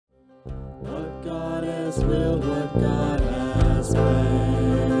What God has willed, what God has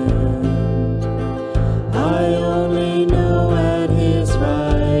planned, I only know at His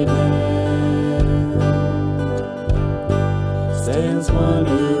right hand stands one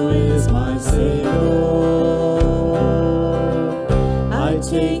who is my Savior. I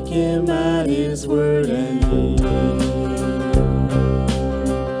take Him at His word and deed.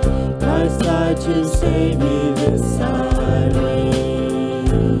 Christ died to save me, this I read.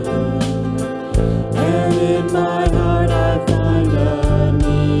 And in my heart I find a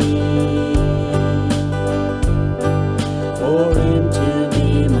need for Him to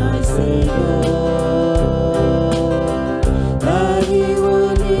be my Savior, that He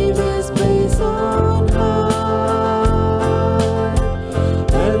would leave His place on high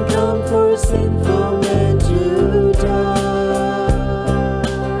and come for sinful men to die.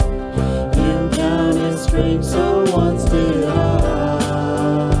 You counted strange, so once did I.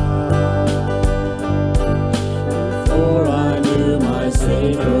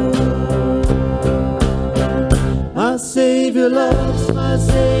 My Savior loves, my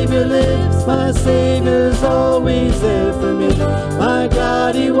Savior lives, my Savior's always there for me. My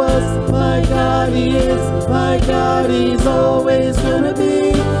God He was, my God He is, my God He's always gonna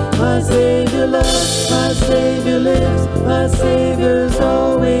be. My Savior loves, my Savior lives, my Savior's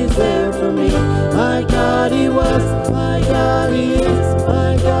always there for me. My God He was, my God He is,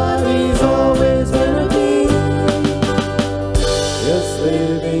 my God He's always gonna be. Just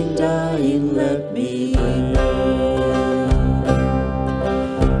living, dying, let me pray.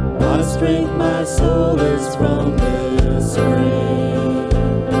 My strength, my soul is from this rain.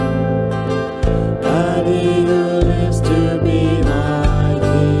 That He who lives to be my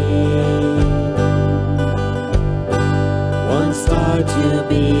King once died to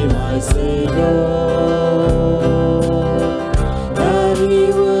be my Savior, that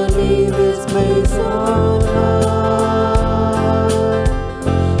He would leave His place on high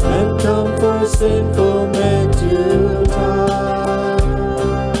and come for sinful men to die.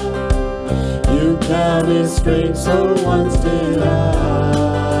 You counted strange, so once did I.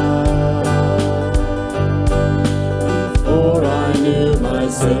 Before I knew my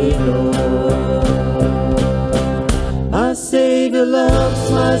Savior. My Savior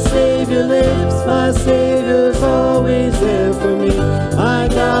loves, my Savior lives, my Savior's always there for me. My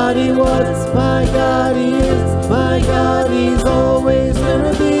God He was, my God He is, my God He's always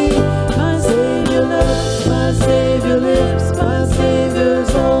gonna be. My Savior loves, my Savior lives, my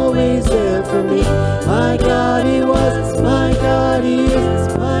Savior's always there for me. My God He was, my God He is,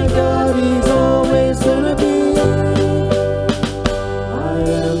 my God He's always gonna be. I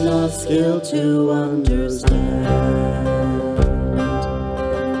am not skilled to understand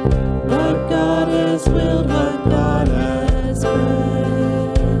what God has willed, what God has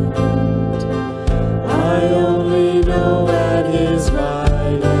planned. I only know at His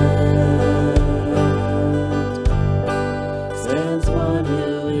right hand stands one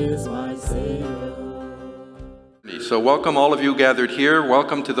who is my Savior. So welcome all of you gathered here.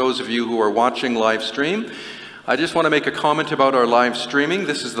 Welcome to those of you who are watching live stream. I just want to make a comment about our live streaming.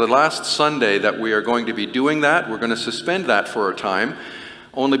 This is the last Sunday that we are going to be doing that. We're going to suspend that for a time,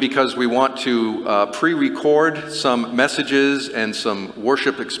 only because we want to pre-record some messages and some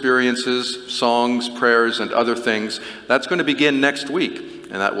worship experiences, songs, prayers, and other things. That's going to begin next week,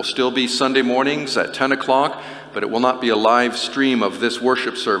 and that will still be Sunday mornings at 10 o'clock, but it will not be a live stream of this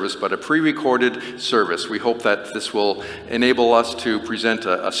worship service, but a pre-recorded service. We hope that this will enable us to present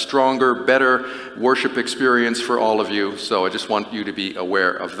a stronger, better worship experience for all of you, so I just want you to be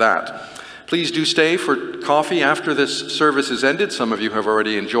aware of that. Please do stay for coffee after this service is ended. Some of you have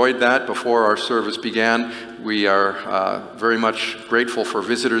already enjoyed that before our service began. We are very much grateful for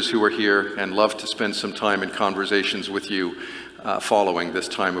visitors who are here and love to spend some time in conversations with you following this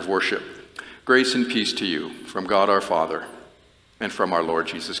time of worship. Grace and peace to you from God our Father and from our Lord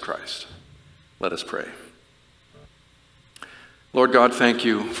Jesus Christ. Let us pray. Lord God, thank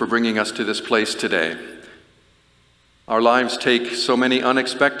you for bringing us to this place today. Our lives take so many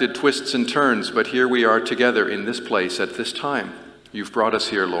unexpected twists and turns, but here we are together in this place at this time. You've brought us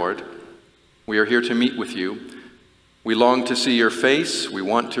here, Lord. We are here to meet with you. We long to see your face. We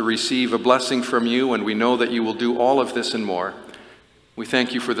want to receive a blessing from you, and we know that you will do all of this and more. We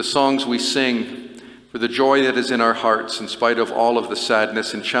thank you for the songs we sing, for the joy that is in our hearts in spite of all of the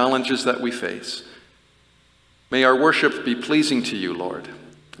sadness and challenges that we face. May our worship be pleasing to you, Lord,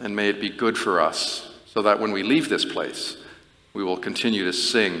 and may it be good for us, so that when we leave this place, we will continue to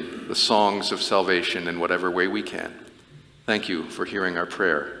sing the songs of salvation in whatever way we can. Thank you for hearing our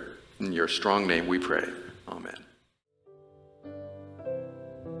prayer. In your strong name we pray. Amen.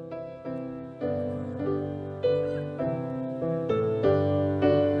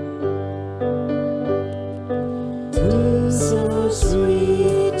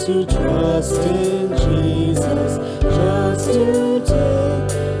 to trust in Jesus, just to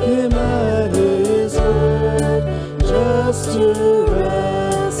take him at his word, just to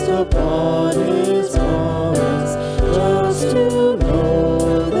rest upon his promise, just to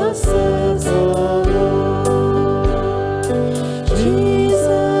know thus says the Lord.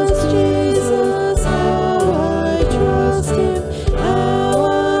 Jesus, Jesus, how I trust him, how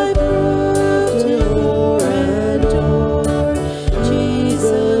I proved him o'er and o'er.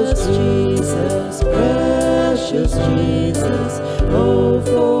 Jesus, Jesus, precious Jesus, oh,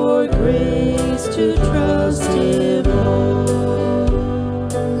 for grace to trust him more.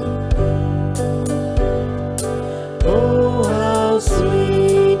 Oh, how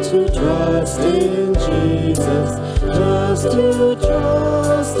sweet to trust in Jesus, just to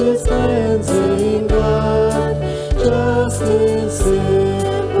trust his cleansing blood, just in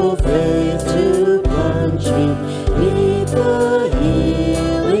simple faith to plunge me neath the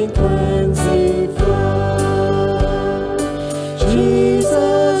healing cleansing flood.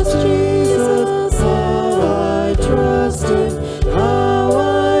 Jesus, Jesus, how I trust him, how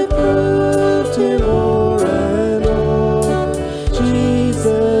I proved him o'er and o'er.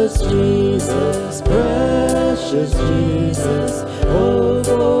 Jesus, Jesus, precious Jesus, oh,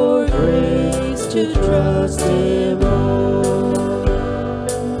 for grace to trust him more.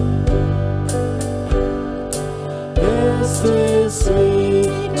 Yes, 'tis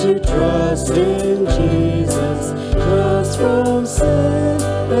sweet to trust in Jesus, just from sin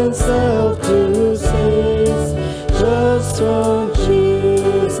and self to cease, just from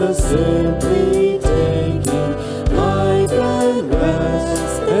Jesus simply taking life and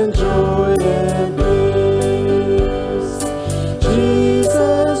rest and joy and peace.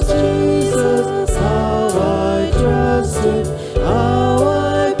 Jesus, Jesus, how I trust him, how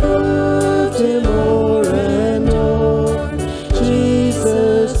I proved him o'er and o'er.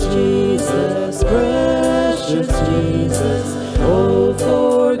 Jesus, Jesus, precious Jesus, oh,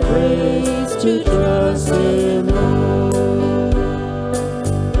 for grace to trust him more.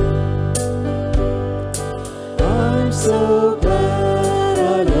 I'm so glad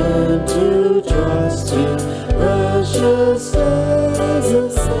I learned to trust you, precious Savior,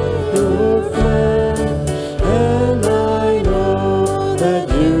 Savior, friend. And I know that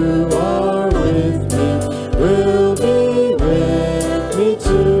you are with me, will be with me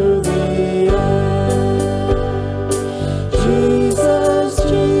to the end. Jesus,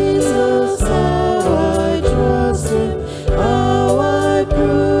 Jesus, how I trust him, how I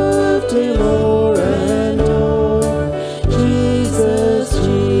proved him o'er and o'er. Jesus,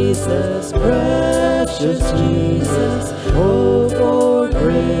 Jesus, precious Jesus, oh, for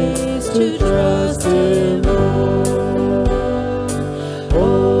grace to trust him more.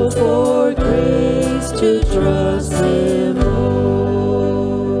 Oh, for grace to trust him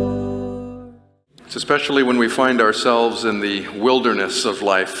more. It's especially when we find ourselves in the wilderness of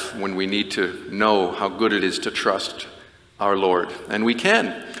life when we need to know how good it is to trust our Lord. And we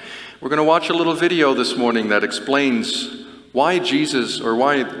can. We're going to watch a little video this morning that explains why Jesus, or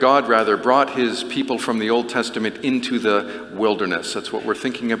why God rather, brought his people from the Old Testament into the wilderness. That's what we're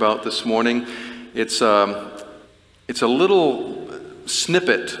thinking about this morning. It's a little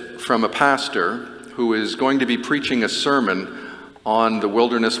snippet from a pastor who is going to be preaching a sermon on the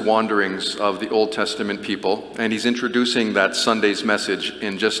wilderness wanderings of the Old Testament people, and he's introducing that Sunday's message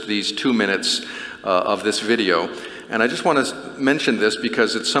in just these 2 minutes of this video. And I just want to mention this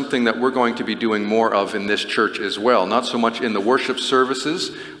because it's something that we're going to be doing more of in this church as well. Not so much in the worship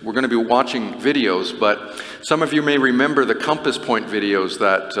services. We're going to be watching videos, but some of you may remember the Compass Point videos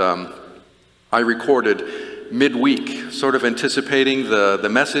that I recorded midweek, sort of anticipating the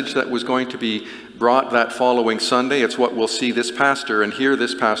message that was going to be brought that following Sunday. It's what we'll see this pastor and hear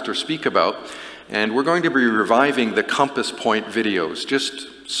this pastor speak about. And we're going to be reviving the Compass Point videos, just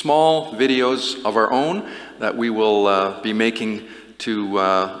small videos of our own that we will be making to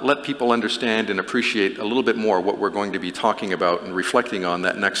let people understand and appreciate a little bit more what we're going to be talking about and reflecting on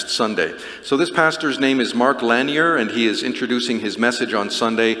that next Sunday. So this pastor's name is Mark Lanier, and he is introducing his message on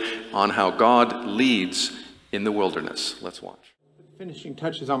Sunday on how God leads in the wilderness. Let's watch. Finishing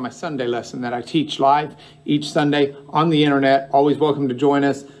touches on my Sunday lesson that I teach live each Sunday on the internet. Always welcome to join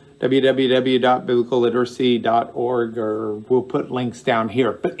us. www.biblicalliteracy.org, or we'll put links down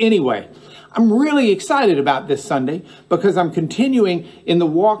here. But anyway, I'm really excited about this Sunday because I'm continuing in the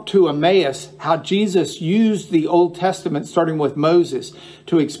walk to Emmaus how Jesus used the Old Testament, starting with Moses,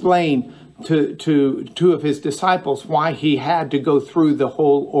 to explain to two of his disciples why he had to go through the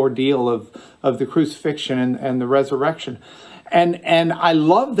whole ordeal of the crucifixion and the resurrection. And I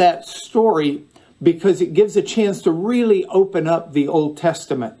love that story because it gives a chance to really open up the Old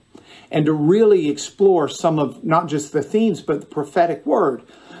Testament and to really explore some of not just the themes, but the prophetic word.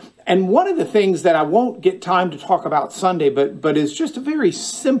 And one of the things that I won't get time to talk about Sunday, but is just a very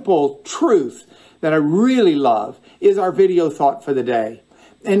simple truth that I really love, is our video thought for the day.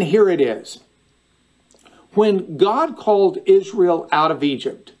 And here it is. When God called Israel out of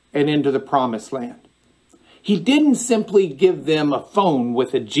Egypt and into the promised land, he didn't simply give them a phone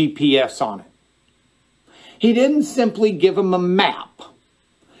with a GPS on it. He didn't simply give them a map.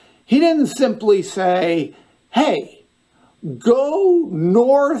 He didn't simply say, hey, go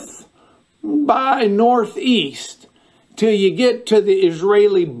north by northeast till you get to the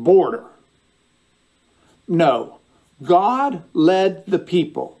Israeli border. No, God led the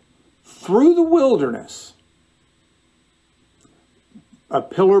people through the wilderness, a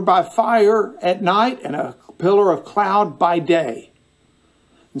pillar by fire at night and a pillar of cloud by day.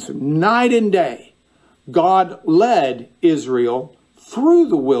 And so night and day, God led Israel through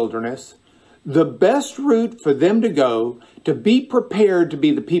the wilderness, the best route for them to go to be prepared to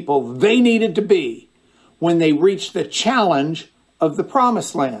be the people they needed to be when they reached the challenge of the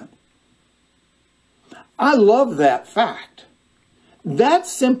promised land. I love that fact. That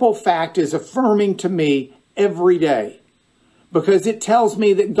simple fact is affirming to me every day, because it tells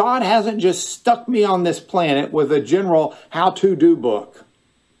me that God hasn't just stuck me on this planet with a general how-to-do book,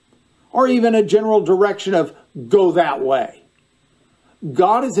 or even a general direction of go that way.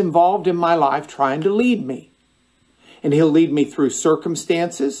 God is involved in my life trying to lead me. And he'll lead me through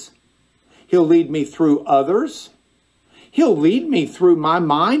circumstances. He'll lead me through others. He'll lead me through my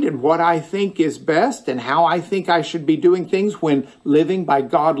mind and what I think is best and how I think I should be doing things when living by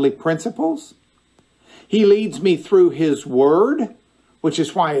godly principles. He leads me through his word, which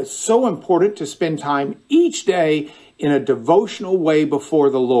is why it's so important to spend time each day in a devotional way before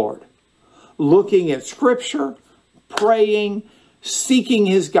the Lord, looking at scripture, praying, seeking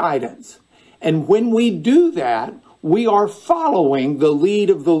his guidance. And when we do that, we are following the lead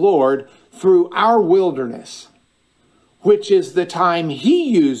of the Lord through our wilderness, which is the time he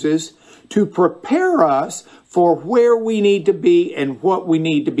uses to prepare us for where we need to be and what we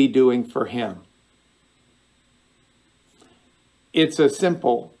need to be doing for him. It's a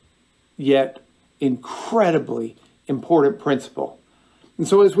simple yet incredibly important principle. And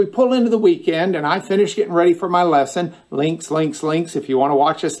so as we pull into the weekend and I finish getting ready for my lesson, links, if you want to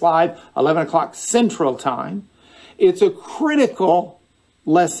watch us live, 11 o'clock Central Time, it's a critical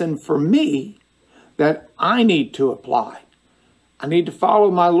lesson for me that I need to apply. I need to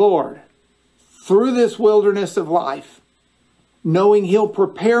follow my Lord through this wilderness of life, knowing he'll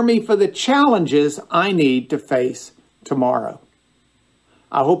prepare me for the challenges I need to face tomorrow.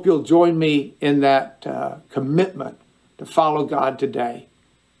 I hope you'll join me in that commitment to follow God today.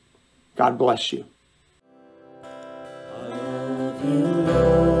 God bless you. I love you,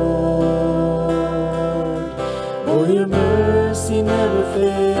 Lord. Oh, your mercy never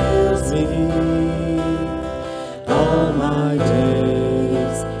fails me. All my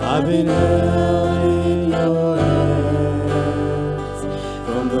days I've been held in your hands.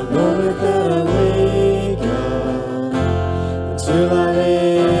 From the moment that I wake up until I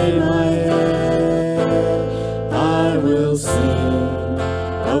lay my head, I will sing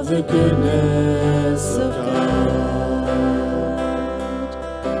of the goodness of God.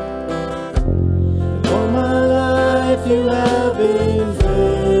 And all my life you have been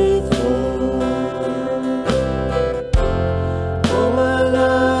faithful. All my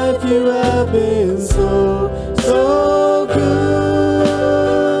life you have been so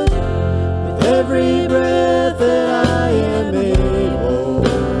good. With every breath that I am able,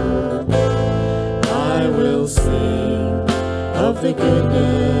 I will sing of the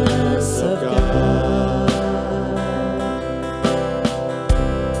goodness of God.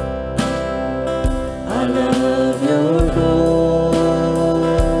 I love your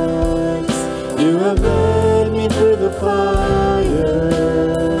voice. You have led me through the fire.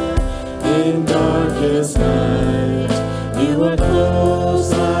 In darkest night, you are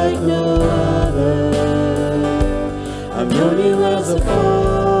close like no other. I've known you as a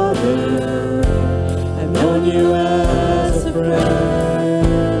father. I've known you as a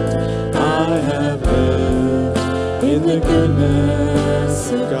friend. I have lived in the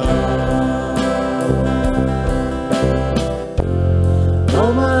goodness of God.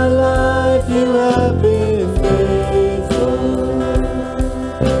 All my life you have been faithful.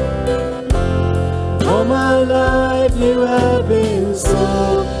 All my life you have been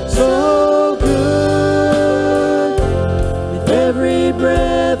so good. With every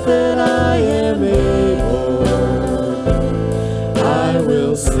breath that I am able, I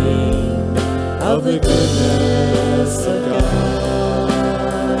will sing of the goodness of God.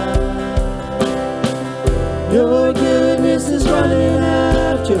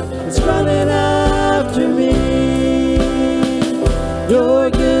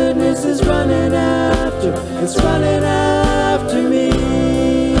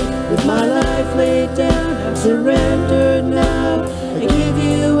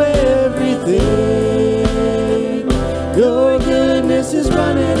 everything. Your goodness is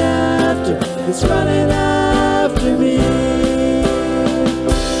running after, it's running after me.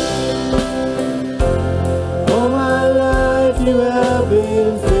 All my life you have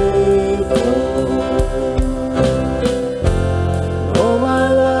been faithful. All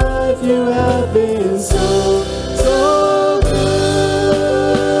my life you have been so, so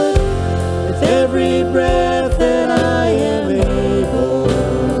good. With every breath that I am able,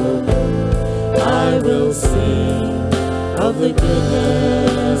 I will sing of the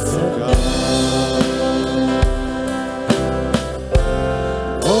goodness of God.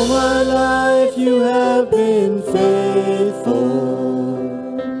 All my life you have been faithful.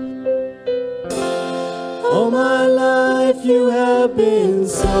 All my life you have been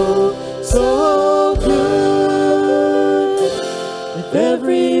so, so good. With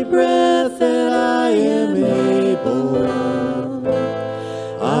every breath that I am able,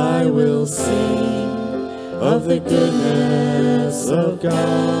 I will sing of the goodness of God.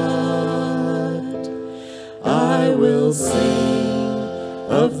 I will sing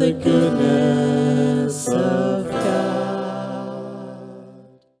of the goodness of God.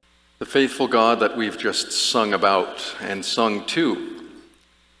 The faithful God that we've just sung about and sung to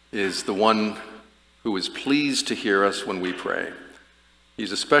is the one who is pleased to hear us when we pray.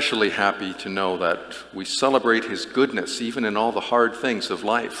 He's especially happy to know that we celebrate his goodness even in all the hard things of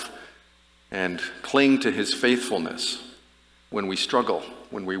life, and cling to his faithfulness when we struggle,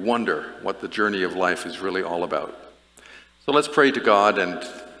 when we wonder what the journey of life is really all about. So let's pray to God and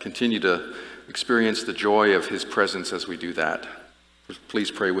continue to experience the joy of his presence as we do that. Please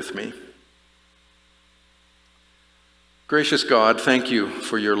pray with me. Gracious God, thank you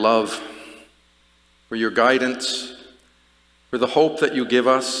for your love, for your guidance, for the hope that you give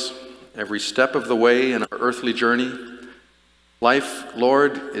us every step of the way in our earthly journey. Life,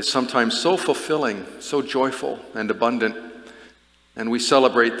 Lord, is sometimes so fulfilling, so joyful and abundant, and we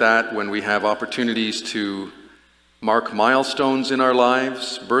celebrate that when we have opportunities to mark milestones in our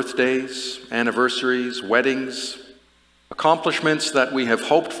lives, birthdays, anniversaries, weddings, accomplishments that we have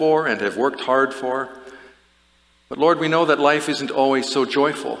hoped for and have worked hard for. But Lord, we know that life isn't always so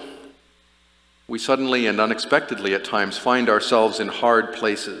joyful. We suddenly and unexpectedly at times find ourselves in hard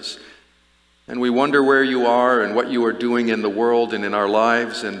places, and we wonder where you are and what you are doing in the world and in our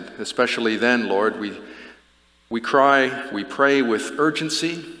lives. And especially then, Lord, we cry, we pray with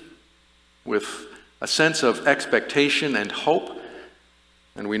urgency, with a sense of expectation and hope.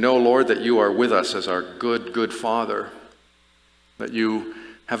 And we know, Lord, that you are with us as our good, good Father, that you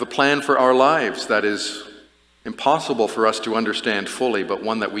have a plan for our lives that is impossible for us to understand fully, but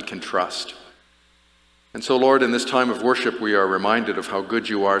one that we can trust. And so, Lord, in this time of worship, we are reminded of how good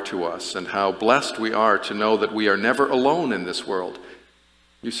you are to us and how blessed we are to know that we are never alone in this world.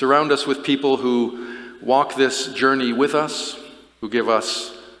 You surround us with people who walk this journey with us, who give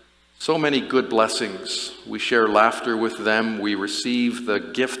us so many good blessings. We share laughter with them. We receive the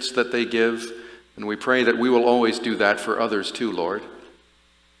gifts that they give, and we pray that we will always do that for others too, Lord.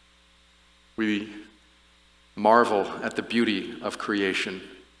 We marvel at the beauty of creation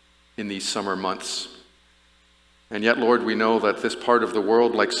in these summer months. And yet, Lord, we know that this part of the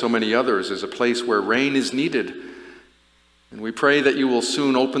world, like so many others, is a place where rain is needed. And we pray that you will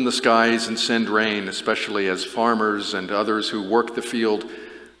soon open the skies and send rain, especially as farmers and others who work the field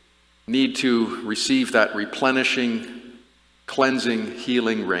need to receive that replenishing, cleansing,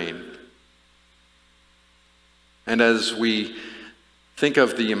 healing rain. And as we think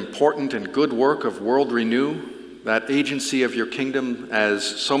of the important and good work of World Renew, that agency of your kingdom, as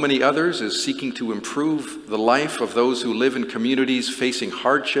so many others, is seeking to improve the life of those who live in communities facing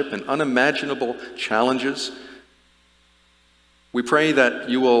hardship and unimaginable challenges. We pray that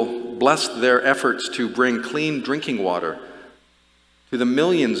you will bless their efforts to bring clean drinking water to the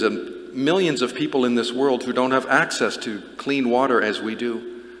millions and millions of people in this world who don't have access to clean water as we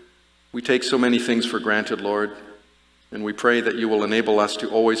do. We take so many things for granted, Lord. And we pray that you will enable us to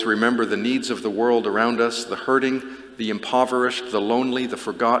always remember the needs of the world around us, the hurting, the impoverished, the lonely, the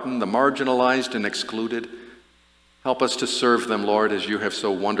forgotten, the marginalized and excluded. Help us to serve them, Lord, as you have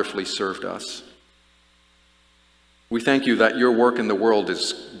so wonderfully served us. We thank you that your work in the world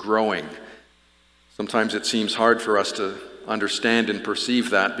is growing. Sometimes it seems hard for us to understand and perceive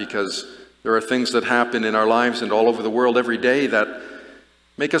that, because there are things that happen in our lives and all over the world every day that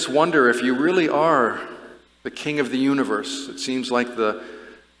make us wonder if you really are the King of the universe. It seems like the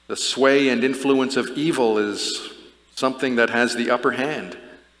sway and influence of evil is something that has the upper hand.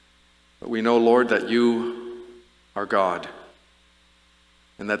 But we know, Lord, that you are God,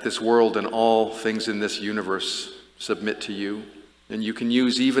 and that this world and all things in this universe submit to you And you can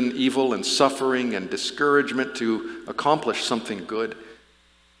use even evil and suffering and discouragement to accomplish something good.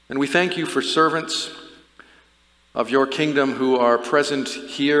 And we thank you for servants of your kingdom who are present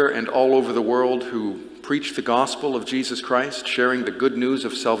here and all over the world, who preach the gospel of Jesus Christ, sharing the good news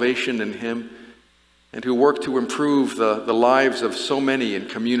of salvation in him, and who work to improve the lives of so many in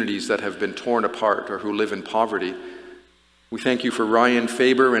communities that have been torn apart or who live in poverty. We thank you for Ryan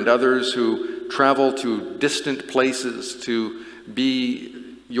Faber and others who travel to distant places to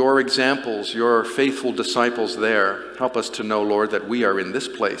be your examples, your faithful disciples there. Help us to know, Lord, that we are in this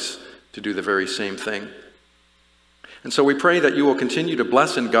place to do the very same thing. And so we pray that you will continue to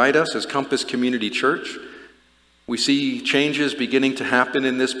bless and guide us as Compass Community Church. We see changes beginning to happen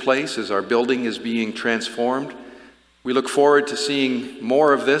in this place as our building is being transformed. We look forward to seeing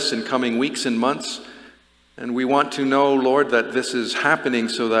more of this in coming weeks and months. And we want to know, Lord, that this is happening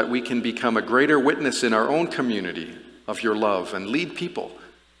so that we can become a greater witness in our own community of your love and lead people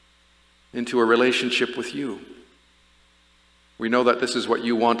into a relationship with you. We know that this is what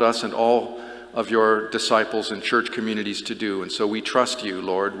you want us and all of your disciples and church communities to do. And so we trust you,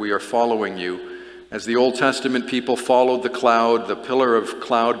 Lord. We are following you. As the Old Testament people followed the cloud, the pillar of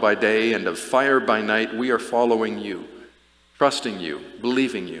cloud by day and of fire by night, we are following you, trusting you,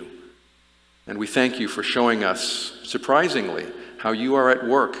 believing you. And we thank you for showing us, surprisingly, how you are at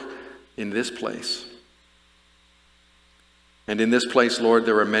work in this place. And in this place, Lord,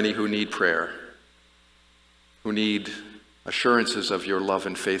 there are many who need prayer, who need assurances of your love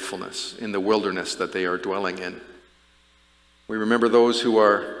and faithfulness in the wilderness that they are dwelling in. We remember those who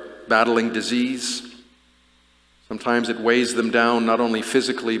are battling disease. Sometimes it weighs them down, not only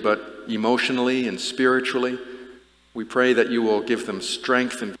physically, but emotionally and spiritually. We pray that you will give them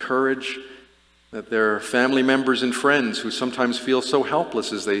strength and courage, that their family members and friends who sometimes feel so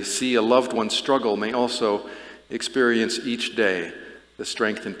helpless as they see a loved one struggle may also experience each day the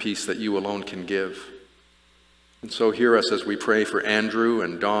strength and peace that you alone can give. And so hear us as we pray for Andrew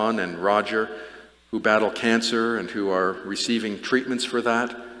and Dawn and Roger, who battle cancer and who are receiving treatments for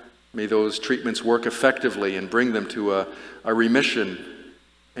that. May those treatments work effectively and bring them to a remission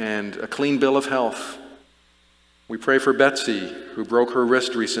and a clean bill of health. We pray for Betsy, who broke her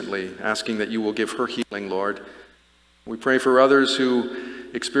wrist recently, asking that you will give her healing, Lord. We pray for others who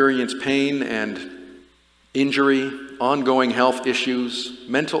experience pain and injury, ongoing health issues,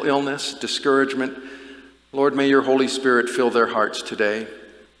 mental illness, discouragement. Lord, may your Holy Spirit fill their hearts today.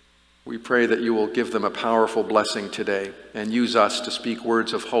 We pray that you will give them a powerful blessing today and use us to speak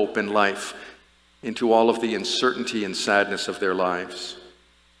words of hope and life into all of the uncertainty and sadness of their lives.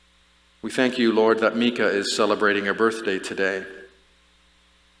 We thank you, Lord, that Mika is celebrating her birthday today.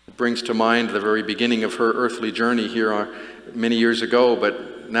 It brings to mind the very beginning of her earthly journey here many years ago,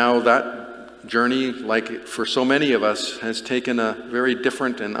 but now that journey, like for so many of us, has taken a very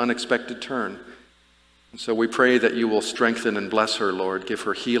different and unexpected turn. And so we pray that you will strengthen and bless her, Lord. Give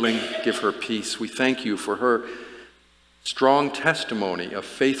her healing, give her peace. We thank you for her strong testimony of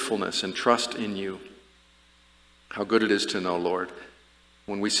faithfulness and trust in you. How good it is to know, Lord,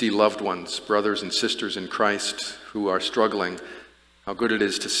 when we see loved ones, brothers and sisters in Christ who are struggling, how good it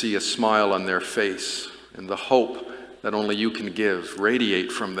is to see a smile on their face and the hope that only you can give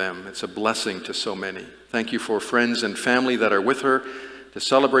radiate from them. It's a blessing to so many. Thank you for friends and family that are with her to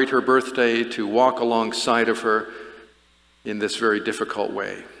celebrate her birthday, to walk alongside of her in this very difficult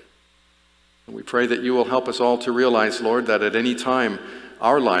way. And we pray that you will help us all to realize, Lord, that at any time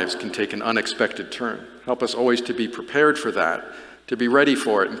our lives can take an unexpected turn. Help us always to be prepared for that, to be ready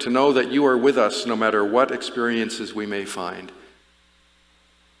for it, and to know that you are with us no matter what experiences we may find.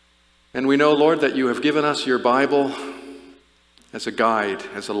 And we know, Lord, that you have given us your Bible as a guide,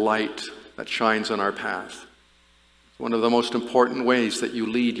 as a light that shines on our path. One of the most important ways that you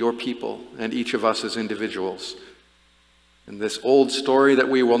lead your people and each of us as individuals. And this old story that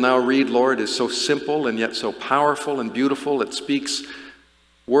we will now read, Lord, is so simple and yet so powerful and beautiful. It speaks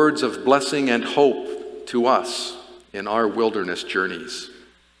words of blessing and hope to us in our wilderness journeys.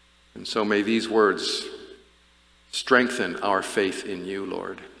 And so may these words strengthen our faith in you,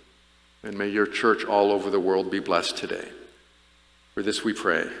 Lord. And may your church all over the world be blessed today. For this we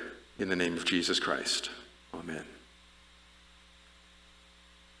pray in the name of Jesus Christ. Amen.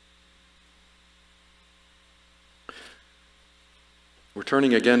 We're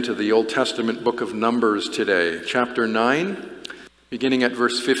turning again to the Old Testament book of Numbers today, chapter 9, beginning at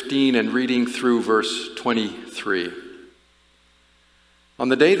verse 15 and reading through verse 23. On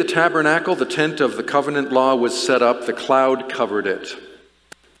the day the tabernacle, the tent of the covenant law, was set up, the cloud covered it.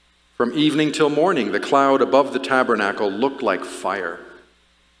 From evening till morning, the cloud above the tabernacle looked like fire.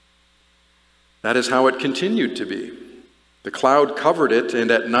 That is how it continued to be. The cloud covered it, and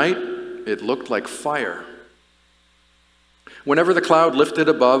at night it looked like fire. Whenever the cloud lifted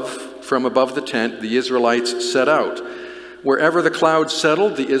from above the tent, the Israelites set out. Wherever the cloud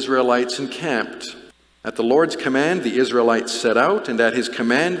settled, the Israelites encamped. At the Lord's command, the Israelites set out, and at his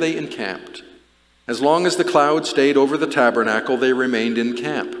command they encamped. As long as the cloud stayed over the tabernacle, they remained in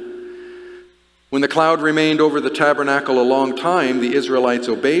camp. When the cloud remained over the tabernacle a long time, the Israelites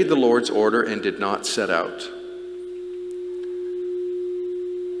obeyed the Lord's order and did not set out.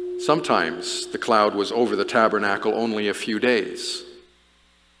 Sometimes the cloud was over the tabernacle only a few days.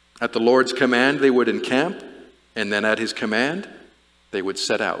 At the Lord's command, they would encamp, and then at his command, they would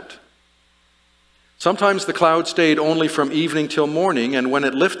set out. Sometimes the cloud stayed only from evening till morning, and when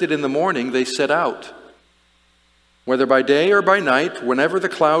it lifted in the morning, they set out. Whether by day or by night, whenever the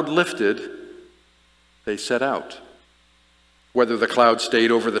cloud lifted, they set out. Whether the cloud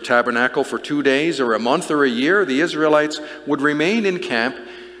stayed over the tabernacle for 2 days or a month or a year, the Israelites would remain in camp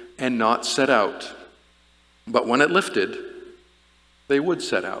and not set out. But when it lifted, they would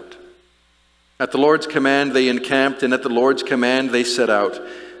set out. At the Lord's command they encamped, and at the Lord's command they set out.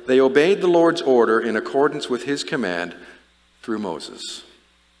 They obeyed the Lord's order in accordance with his command through Moses.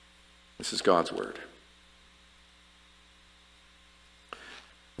 This is God's word.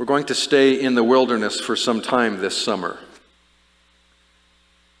 We're going to stay in the wilderness for some time this summer,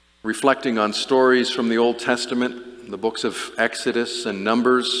 reflecting on stories from the Old Testament, the books of Exodus and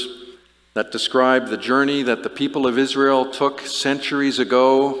Numbers, that describe the journey that the people of Israel took centuries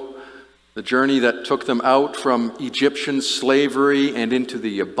ago, the journey that took them out from Egyptian slavery and into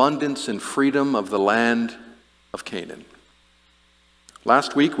the abundance and freedom of the land of Canaan.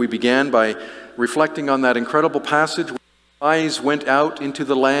 Last week we began by reflecting on that incredible passage where the spies went out into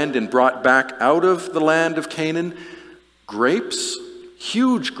the land and brought back out of the land of Canaan grapes,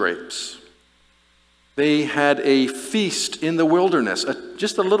 huge grapes. They had a feast in the wilderness,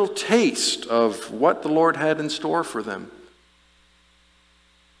 just a little taste of what the Lord had in store for them.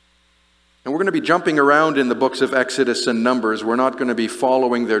 And we're going to be jumping around in the books of Exodus and Numbers. We're not going to be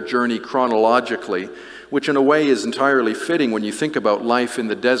following their journey chronologically, which in a way is entirely fitting when you think about life in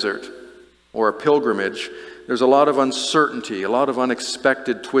the desert or a pilgrimage. There's a lot of uncertainty, a lot of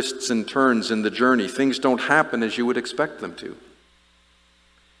unexpected twists and turns in the journey. Things don't happen as you would expect them to.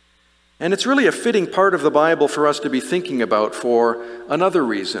 And it's really a fitting part of the Bible for us to be thinking about for another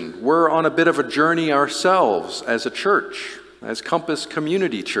reason. We're on a bit of a journey ourselves as a church, as Compass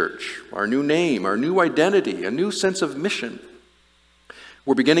Community Church, our new name, our new identity, a new sense of mission.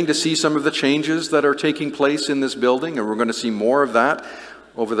 We're beginning to see some of the changes that are taking place in this building, and we're going to see more of that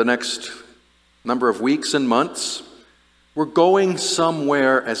over the next number of weeks and months. We're going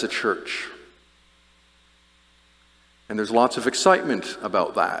somewhere as a church. And there's lots of excitement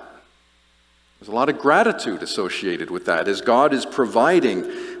about that. There's a lot of gratitude associated with that as God is providing,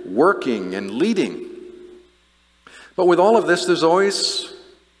 working, and leading. But with all of this, there's always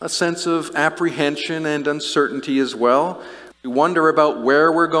a sense of apprehension and uncertainty as well. We wonder about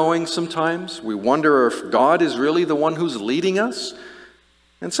where we're going sometimes. We wonder if God is really the one who's leading us.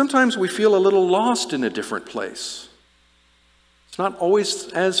 And sometimes we feel a little lost in a different place. It's not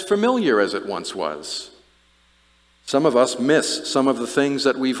always as familiar as it once was. Some of us miss some of the things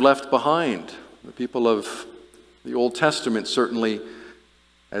that we've left behind. The people of the Old Testament, certainly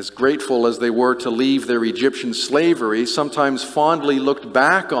as grateful as they were to leave their Egyptian slavery, sometimes fondly looked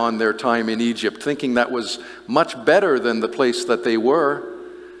back on their time in Egypt, thinking that was much better than the place that they were.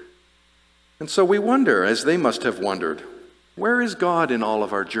 And so we wonder, as they must have wondered, where is God in all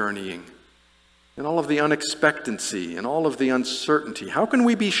of our journeying, in all of the unexpectancy, in all of the uncertainty? How can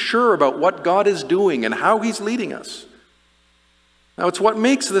we be sure about what God is doing and how He's leading us? Now, it's what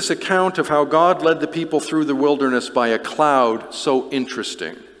makes this account of how God led the people through the wilderness by a cloud so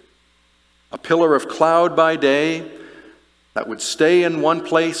interesting. A pillar of cloud by day that would stay in one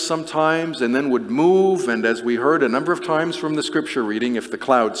place sometimes and then would move, and as we heard a number of times from the scripture reading, if the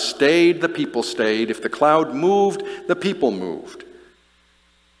cloud stayed, the people stayed. If the cloud moved, the people moved.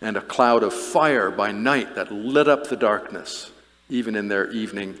 And a cloud of fire by night that lit up the darkness, even in their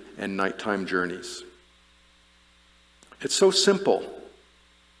evening and nighttime journeys. It's so simple.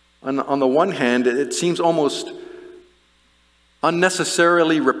 On the one hand, it seems almost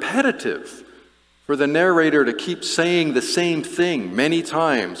unnecessarily repetitive for the narrator to keep saying the same thing many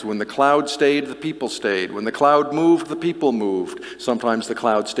times. When the cloud stayed, the people stayed. When the cloud moved, the people moved. Sometimes the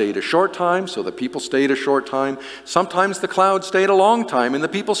cloud stayed a short time, so the people stayed a short time. Sometimes the cloud stayed a long time, and the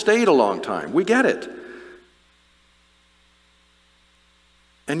people stayed a long time. We get it.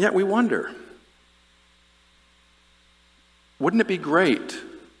 And yet we wonder, wouldn't it be great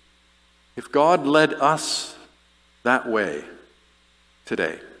if God led us that way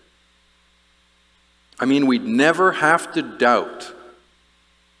today. I mean, we'd never have to doubt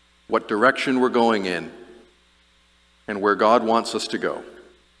what direction we're going in and where God wants us to go.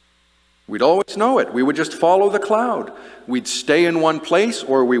 We'd always know it. We would just follow the cloud. We'd stay in one place,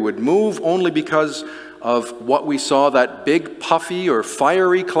 or we would move only because of what we saw that big puffy or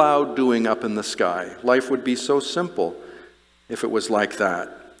fiery cloud doing up in the sky. Life would be so simple if it was like that.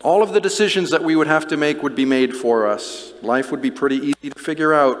 All of the decisions that we would have to make would be made for us. Life would be pretty easy to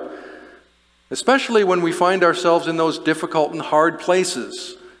figure out, especially when we find ourselves in those difficult and hard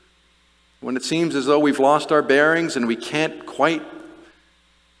places, when it seems as though we've lost our bearings and we can't quite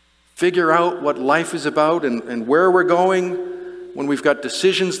figure out what life is about and where we're going, when we've got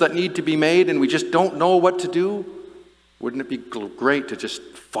decisions that need to be made and we just don't know what to do. Wouldn't it be great to just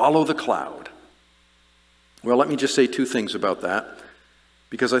follow the cloud? Well, let me just say two things about that,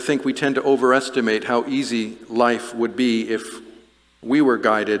 because I think we tend to overestimate how easy life would be if we were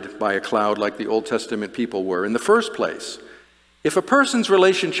guided by a cloud like the Old Testament people were. In the first place, if a person's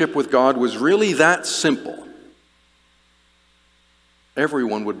relationship with God was really that simple,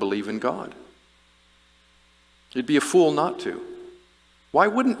 everyone would believe in God. You'd be a fool not to. Why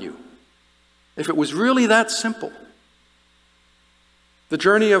wouldn't you? If it was really that simple, the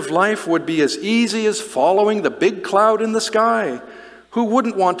journey of life would be as easy as following the big cloud in the sky. Who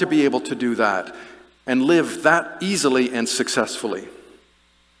wouldn't want to be able to do that and live that easily and successfully?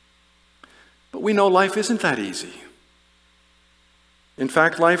 But we know life isn't that easy. In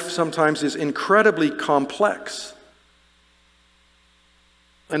fact, life sometimes is incredibly complex.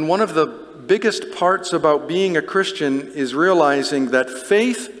 And one of the biggest parts about being a Christian is realizing that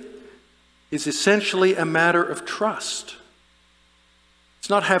faith is essentially a matter of trust. It's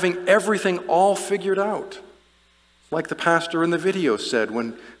not having everything all figured out. Like the pastor in the video said,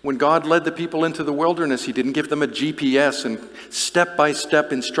 when God led the people into the wilderness, he didn't give them a GPS and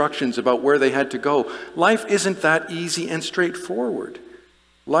step-by-step instructions about where they had to go. Life isn't that easy and straightforward.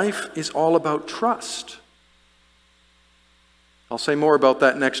 Life is all about trust. I'll say more about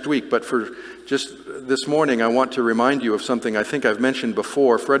that next week, but for just this morning, I want to remind you of something I think I've mentioned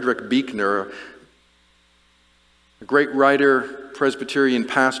before. Frederick Buechner, a great writer, Presbyterian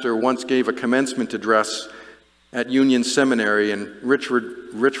pastor, once gave a commencement address at Union Seminary in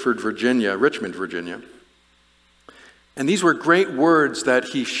Richmond, Virginia. And these were great words that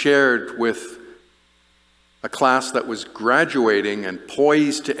he shared with a class that was graduating and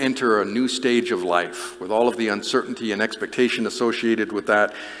poised to enter a new stage of life, with all of the uncertainty and expectation associated with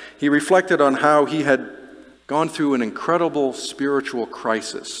that. He reflected on how he had gone through an incredible spiritual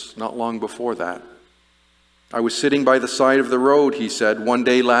crisis not long before that. I was sitting by the side of the road, he said, one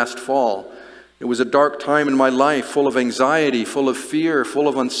day last fall. It was a dark time in my life, full of anxiety, full of fear, full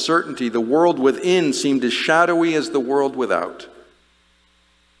of uncertainty. The world within seemed as shadowy as the world without.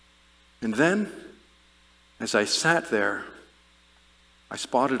 And then, as I sat there, I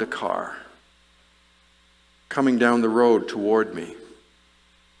spotted a car coming down the road toward me.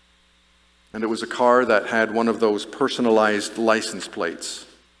 And it was a car that had one of those personalized license plates.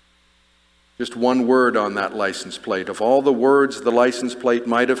 Just one word on that license plate. Of all the words the license plate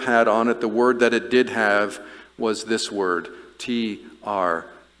might have had on it, the word that it did have was this word, T-R-U-S-T,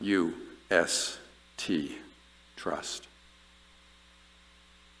 trust.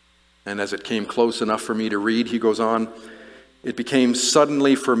 And as it came close enough for me to read, he goes on, it became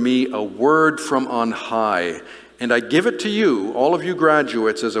suddenly for me a word from on high. And I give it to you, all of you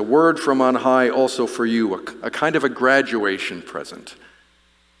graduates, as a word from on high also for you, a kind of a graduation present.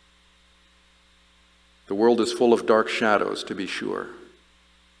 The world is full of dark shadows, to be sure.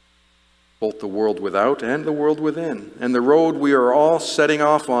 Both the world without and the world within. And the road we are all setting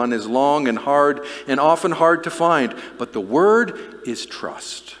off on is long and hard and often hard to find. But the word is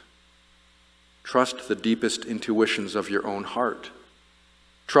trust. Trust the deepest intuitions of your own heart.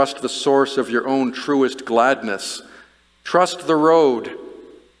 Trust the source of your own truest gladness. Trust the road.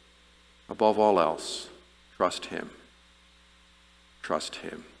 Above all else, trust Him. Trust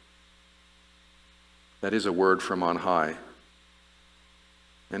Him. That is a word from on high.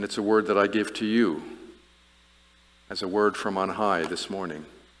 And it's a word that I give to you as a word from on high this morning.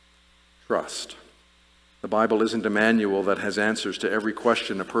 Trust. The Bible isn't a manual that has answers to every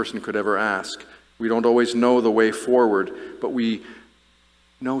question a person could ever ask. We don't always know the way forward, but we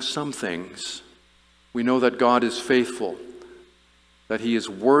know some things. We know that God is faithful, that He is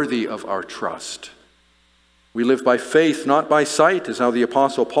worthy of our trust. We live by faith, not by sight, is how the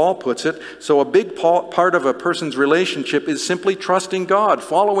Apostle Paul puts it. So a big part of a person's relationship is simply trusting God,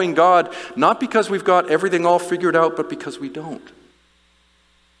 following God, not because we've got everything all figured out, but because we don't.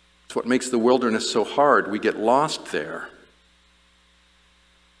 It's what makes the wilderness so hard. We get lost there.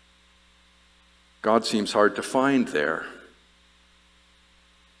 God seems hard to find there.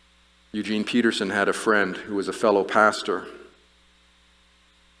 Eugene Peterson had a friend who was a fellow pastor,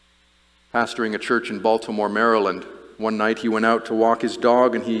 pastoring a church in Baltimore, Maryland. One night he went out to walk his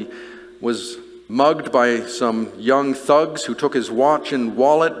dog, and he was mugged by some young thugs who took his watch and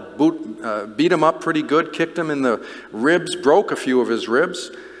wallet, beat him up pretty good, kicked him in the ribs, broke a few of his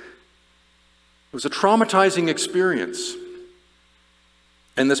ribs. It was a traumatizing experience.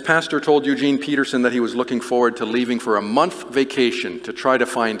 And this pastor told Eugene Peterson that he was looking forward to leaving for a month vacation to try to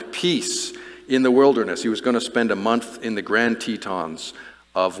find peace in the wilderness. He was going to spend a month in the Grand Tetons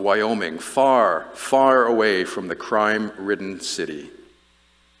of Wyoming, far, far away from the crime-ridden city.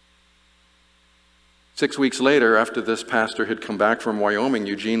 6 weeks later, after this pastor had come back from Wyoming,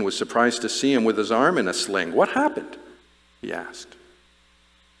 Eugene was surprised to see him with his arm in a sling. "What happened?" he asked.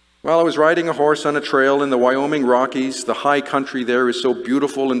 "Well, I was riding a horse on a trail in the Wyoming Rockies. The high country there is so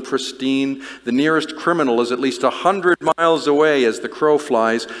beautiful and pristine. The nearest criminal is at least 100 miles away as the crow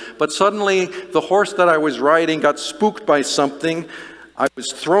flies. But suddenly, the horse that I was riding got spooked by something. I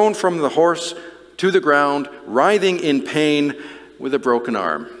was thrown from the horse to the ground, writhing in pain with a broken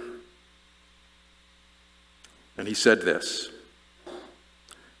arm." And he said this,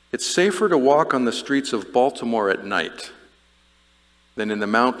 "It's safer to walk on the streets of Baltimore at night than in the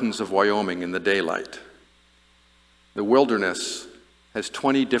mountains of Wyoming in the daylight. The wilderness has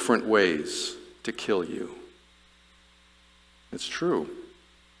 20 different ways to kill you." It's true.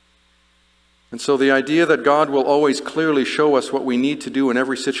 And so the idea that God will always clearly show us what we need to do in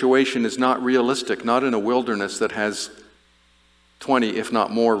every situation is not realistic, not in a wilderness that has 20, if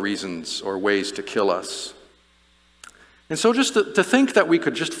not more, reasons or ways to kill us. And so just to think that we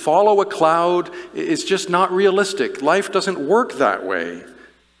could just follow a cloud is just not realistic. Life doesn't work that way.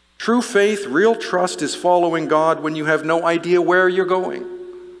 True faith, real trust is following God when you have no idea where you're going,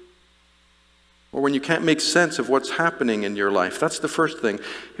 or when you can't make sense of what's happening in your life. That's the first thing.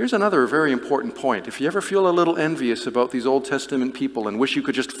 Here's another very important point. If you ever feel a little envious about these Old Testament people and wish you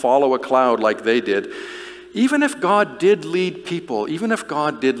could just follow a cloud like they did, even if God did lead people, even if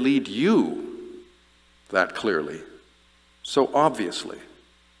God did lead you that clearly, so obviously,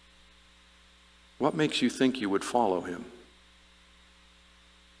 what makes you think you would follow him?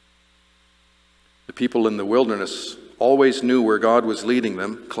 The people in the wilderness always knew where God was leading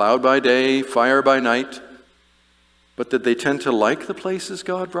them, cloud by day, fire by night. But did they tend to like the places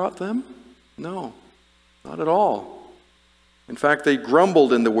God brought them? No, not at all. In fact, they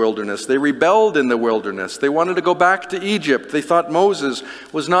grumbled in the wilderness. They rebelled in the wilderness. They wanted to go back to Egypt. They thought Moses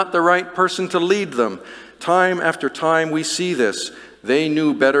was not the right person to lead them. Time after time we see this. They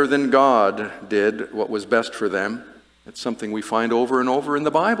knew better than God did what was best for them. It's something we find over and over in the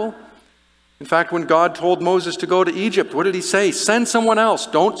Bible. In fact, when God told Moses to go to Egypt, what did he say? "Send someone else.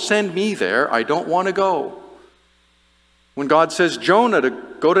 Don't send me there. I don't want to go." When God says Jonah to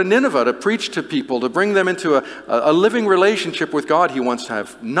go to Nineveh to preach to people, to bring them into a living relationship with God, he wants to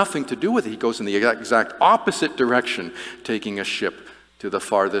have nothing to do with it. He goes in the exact opposite direction, taking a ship to the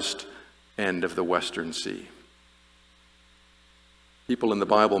farthest end of the Western Sea. People in the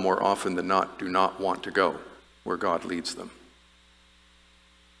Bible more often than not do not want to go where God leads them.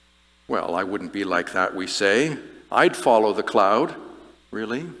 "Well, I wouldn't be like that," we say. "I'd follow the cloud."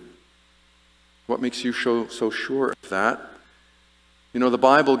 Really? What makes you so sure of that? You know, the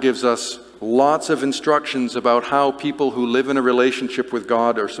Bible gives us lots of instructions about how people who live in a relationship with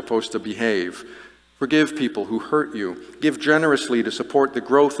God are supposed to behave. Forgive people who hurt you. Give generously to support the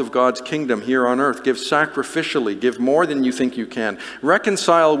growth of God's kingdom here on earth. Give sacrificially. Give more than you think you can.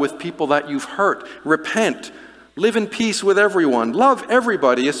 Reconcile with people that you've hurt. Repent. Live in peace with everyone. Love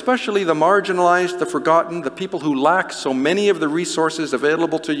everybody, especially the marginalized, the forgotten, the people who lack so many of the resources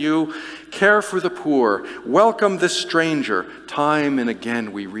available to you. Care for the poor. Welcome the stranger. Time and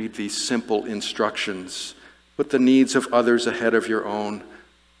again we read these simple instructions. Put the needs of others ahead of your own.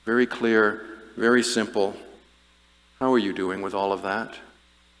 Very clear. Very simple. How are you doing with all of that?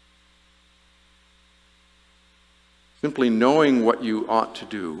 Simply knowing what you ought to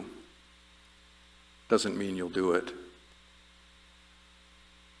do doesn't mean you'll do it.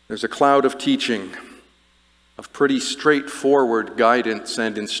 There's a cloud of teaching, of pretty straightforward guidance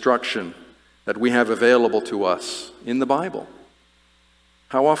and instruction that we have available to us in the Bible.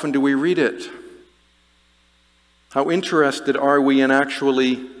 How often do we read it? How interested are we in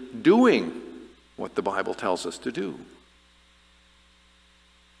actually doing what the Bible tells us to do?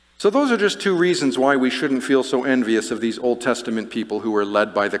 So those are just two reasons why we shouldn't feel so envious of these Old Testament people who were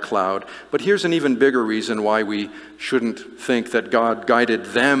led by the cloud. But here's an even bigger reason why we shouldn't think that God guided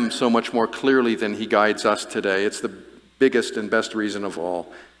them so much more clearly than he guides us today. It's the biggest and best reason of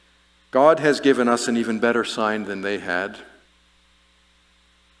all. God has given us an even better sign than they had.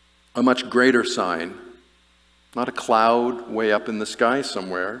 A much greater sign. Not a cloud way up in the sky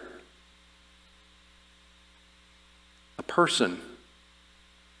somewhere. A person.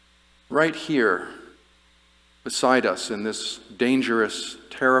 Right here, beside us in this dangerous,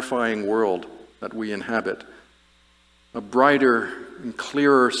 terrifying world that we inhabit. A brighter and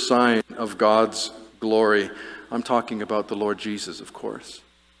clearer sign of God's glory. I'm talking about the Lord Jesus, of course.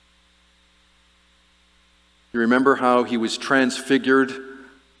 You remember how he was transfigured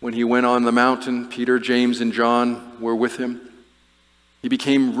when he went on the mountain? Peter, James, and John were with him. He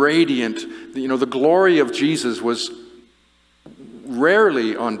became radiant. You know, the glory of Jesus was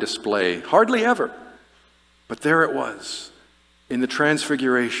rarely on display, hardly ever. But there it was, in the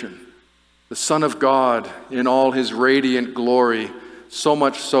Transfiguration, the Son of God in all his radiant glory, so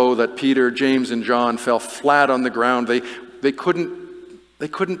much so that Peter, James, and John fell flat on the ground. They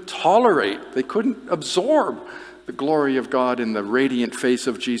couldn't tolerate, they couldn't absorb the glory of God in the radiant face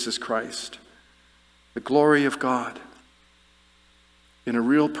of Jesus Christ. The glory of God in a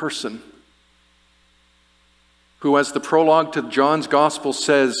real person, who, as the prologue to John's Gospel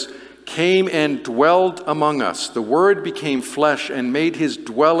says, came and dwelled among us. The Word became flesh and made his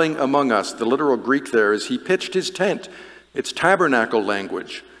dwelling among us. The literal Greek there is he pitched his tent. It's tabernacle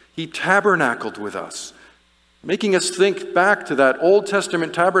language. He tabernacled with us, making us think back to that Old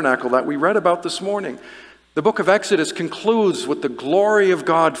Testament tabernacle that we read about this morning. The book of Exodus concludes with the glory of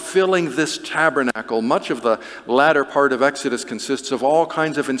God filling this tabernacle. Much of the latter part of Exodus consists of all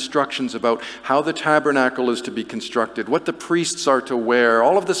kinds of instructions about how the tabernacle is to be constructed, what the priests are to wear,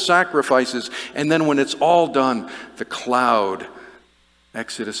 all of the sacrifices, and then when it's all done, the cloud,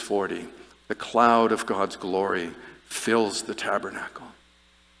 Exodus 40, the cloud of God's glory fills the tabernacle.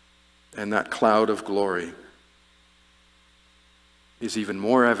 And that cloud of glory is even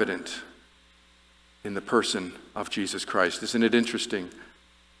more evident in the person of Jesus Christ. Isn't it interesting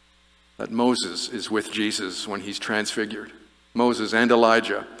that Moses is with Jesus when he's transfigured? Moses and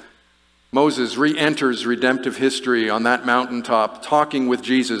Elijah. Moses re-enters redemptive history on that mountaintop, talking with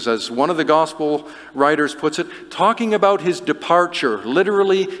Jesus, as one of the gospel writers puts it, talking about his departure,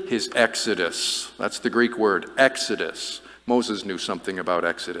 literally his exodus. That's the Greek word, exodus. Moses knew something about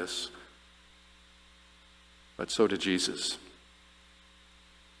exodus, but so did Jesus.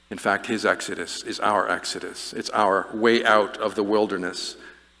 In fact, his exodus is our exodus. It's our way out of the wilderness.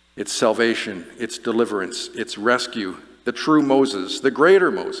 It's salvation, it's deliverance, it's rescue. The true Moses, the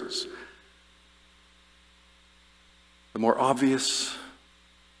greater Moses. The more obvious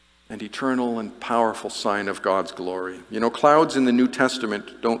and eternal and powerful sign of God's glory. You know, clouds in the New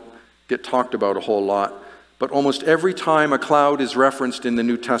Testament don't get talked about a whole lot, but almost every time a cloud is referenced in the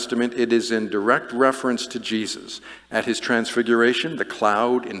New Testament, it is in direct reference to Jesus. At his transfiguration, the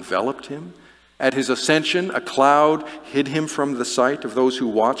cloud enveloped him. At his ascension, a cloud hid him from the sight of those who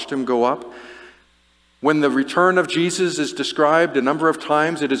watched him go up. When the return of Jesus is described a number of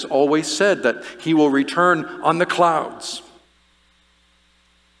times, it is always said that he will return on the clouds.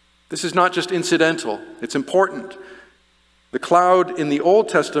 This is not just incidental, it's important. The cloud in the Old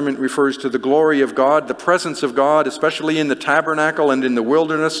Testament refers to the glory of God, the presence of God, especially in the tabernacle and in the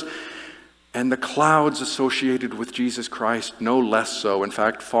wilderness, and the clouds associated with Jesus Christ, no less so, in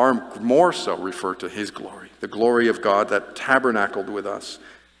fact, far more so, refer to his glory, the glory of God that tabernacled with us.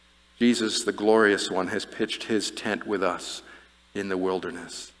 Jesus, the glorious one, has pitched his tent with us in the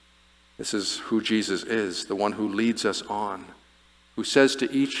wilderness. This is who Jesus is, the one who leads us on, who says to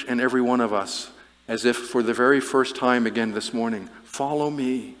each and every one of us, as if for the very first time again this morning, follow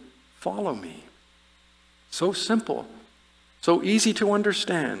me, follow me. So simple, so easy to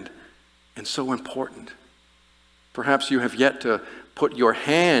understand, and so important. Perhaps you have yet to put your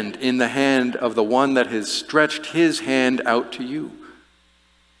hand in the hand of the one that has stretched his hand out to you.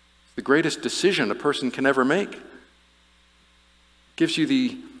 It's the greatest decision a person can ever make. It gives you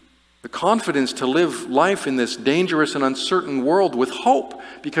the confidence to live life in this dangerous and uncertain world with hope,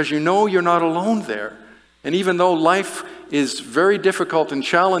 because you know you're not alone there. And even though life is very difficult and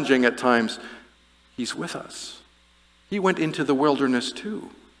challenging at times, he's with us. He went into the wilderness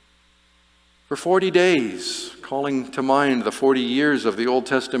too. For 40 days, calling to mind the 40 years of the Old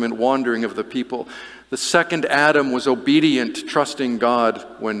Testament wandering of the people. The second Adam was obedient, trusting God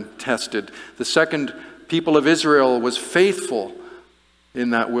when tested. The second people of Israel was faithful in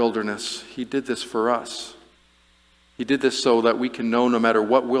that wilderness. He did this for us. He did this so that we can know no matter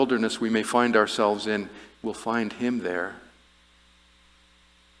what wilderness we may find ourselves in, we'll find him there.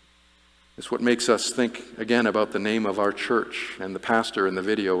 It's what makes us think again about the name of our church, and the pastor in the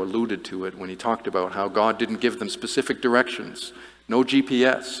video alluded to it when he talked about how God didn't give them specific directions, no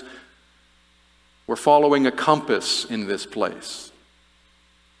GPS. We're following a compass in this place.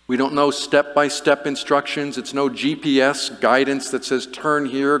 We don't know step-by-step instructions. It's no GPS guidance that says turn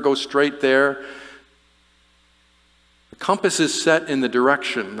here, go straight there. The compass is set in the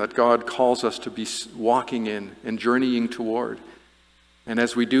direction that God calls us to be walking in and journeying toward. And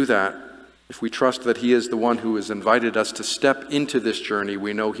as we do that, if we trust that he is the one who has invited us to step into this journey,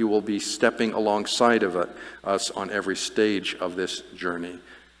 we know he will be stepping alongside of us on every stage of this journey.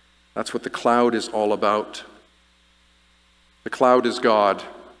 That's what the cloud is all about. The cloud is God.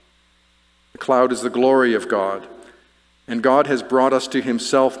 The cloud is the glory of God. And God has brought us to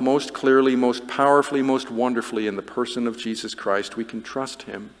himself most clearly, most powerfully, most wonderfully in the person of Jesus Christ. We can trust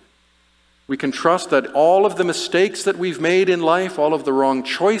him. We can trust that all of the mistakes that we've made in life, all of the wrong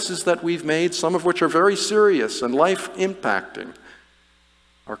choices that we've made, some of which are very serious and life-impacting,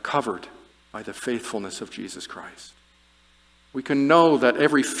 are covered by the faithfulness of Jesus Christ. We can know that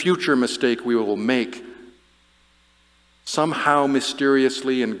every future mistake we will make somehow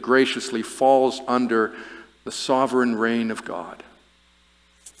mysteriously and graciously falls under the sovereign reign of God.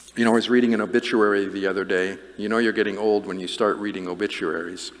 You know, I was reading an obituary the other day. You know you're getting old when you start reading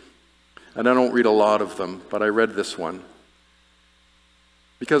obituaries. And I don't read a lot of them, but I read this one.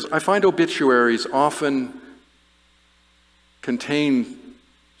 Because I find obituaries often contain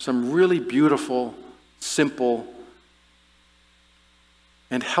some really beautiful, simple,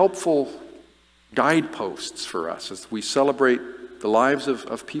 and helpful guideposts for us. As we celebrate the lives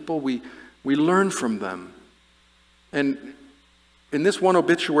of people, we learn from them. And in this one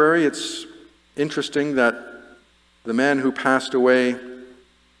obituary, it's interesting that the man who passed away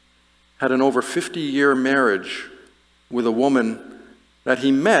had an over 50-year marriage with a woman that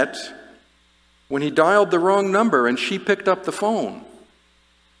he met when he dialed the wrong number and she picked up the phone.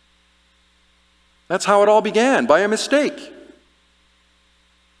 That's how it all began, by a mistake.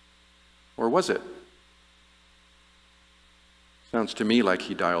 Or was it? Sounds to me like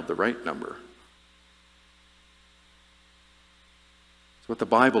he dialed the right number. It's what the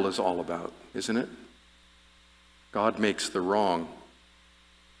Bible is all about, isn't it? God makes the wrong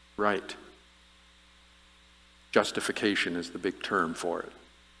right. Justification is the big term for it.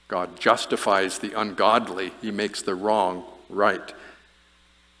 God justifies the ungodly. He makes the wrong right.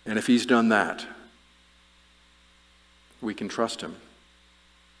 And if he's done that, we can trust him.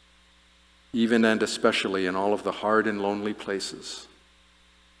 Even and especially in all of the hard and lonely places.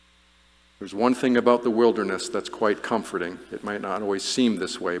 There's one thing about the wilderness that's quite comforting. It might not always seem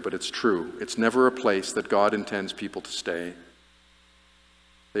this way, but it's true. It's never a place that God intends people to stay.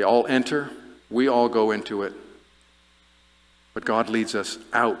 They all enter, we all go into it, but God leads us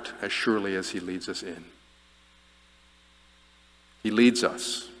out as surely as he leads us in. He leads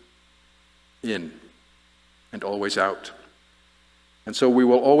us in and always out. And so we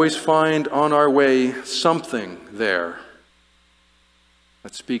will always find on our way something there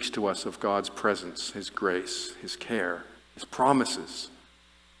that speaks to us of God's presence, his grace, his care, his promises.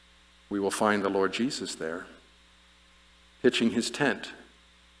 We will find the Lord Jesus there, pitching his tent,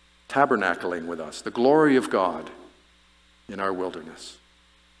 tabernacling with us, the glory of God in our wilderness.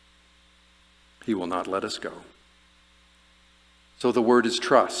 He will not let us go. So the word is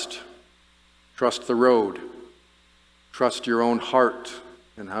trust. Trust the road. Trust your own heart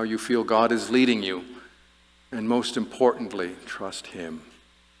and how you feel God is leading you. And most importantly, trust him.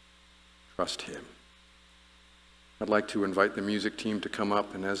 Trust him. I'd like to invite the music team to come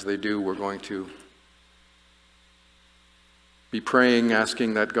up, and as they do, we're going to be praying,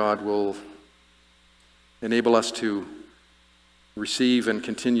 asking that God will enable us to receive and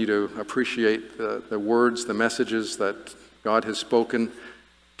continue to appreciate the words, the messages that God has spoken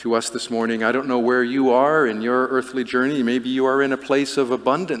to us this morning. I don't know where you are in your earthly journey. Maybe you are in a place of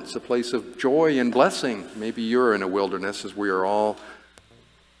abundance, a place of joy and blessing. Maybe you're in a wilderness, as we are all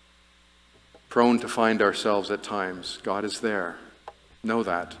prone to find ourselves at times. God is there. Know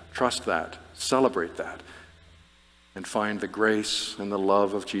that. Trust that. Celebrate that. And find the grace and the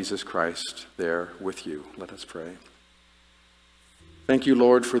love of Jesus Christ there with you. Let us pray. Thank you,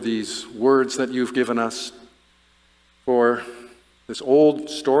 Lord, for these words that you've given us, for this old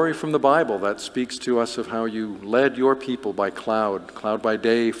story from the Bible that speaks to us of how you led your people by cloud by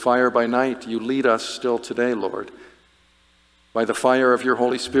day, fire by night. You lead us still today, Lord, by the fire of your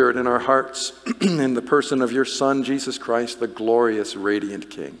Holy Spirit in our hearts, in the person of your Son, Jesus Christ, the glorious, radiant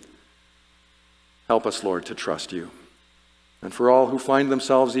King. Help us, Lord, to trust you. And for all who find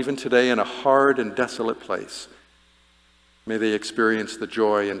themselves even today in a hard and desolate place, may they experience the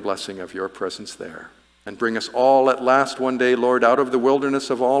joy and blessing of your presence there. And bring us all at last one day, Lord, out of the wilderness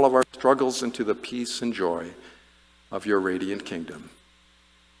of all of our struggles into the peace and joy of your radiant kingdom.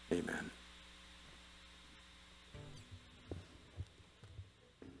 Amen.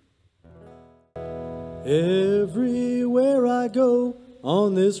 Everywhere I go,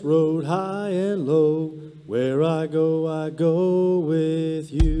 on this road high and low, where I go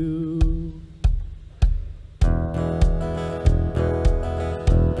with you.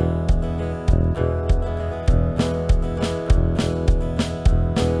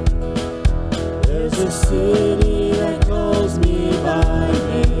 There's a city that calls me by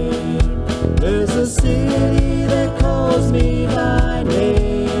name. There's a city that calls me by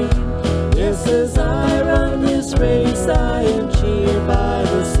name. Yes, as I run this race, I am cheered by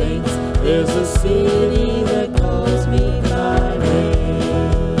the saints. There's a city that calls me by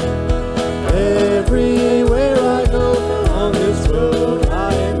name. Everywhere I go on this road,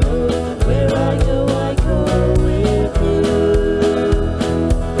 I am moved. Where I go with you.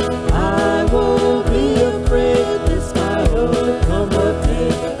 I won't be afraid, this my hope, come what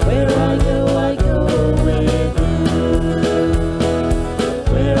may. Where I go with you.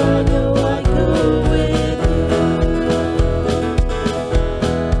 Where I go with you.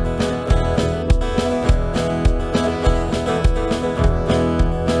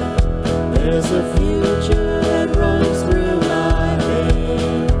 There's a future that runs through my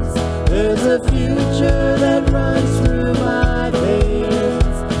veins. There's a future that runs through my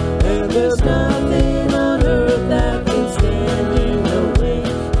veins. And there's nothing on earth that can stand in the way.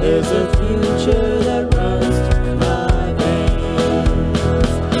 There's a future that runs through my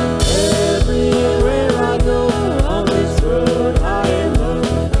veins. Everywhere I go on this road, I am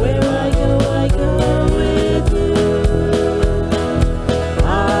moved. Where I go with you.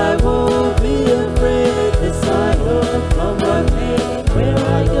 I won't be afraid, this I know, come what may. Where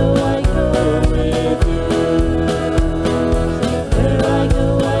I go with you. Where I go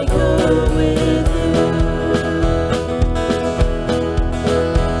with you.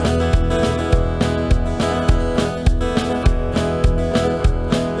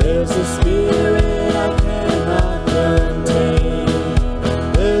 There's a spirit I cannot contain.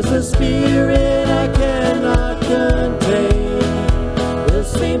 There's a spirit I cannot contain. The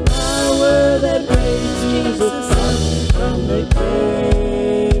same power that raised Jesus up from the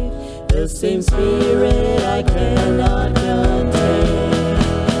grave. The same spirit I cannot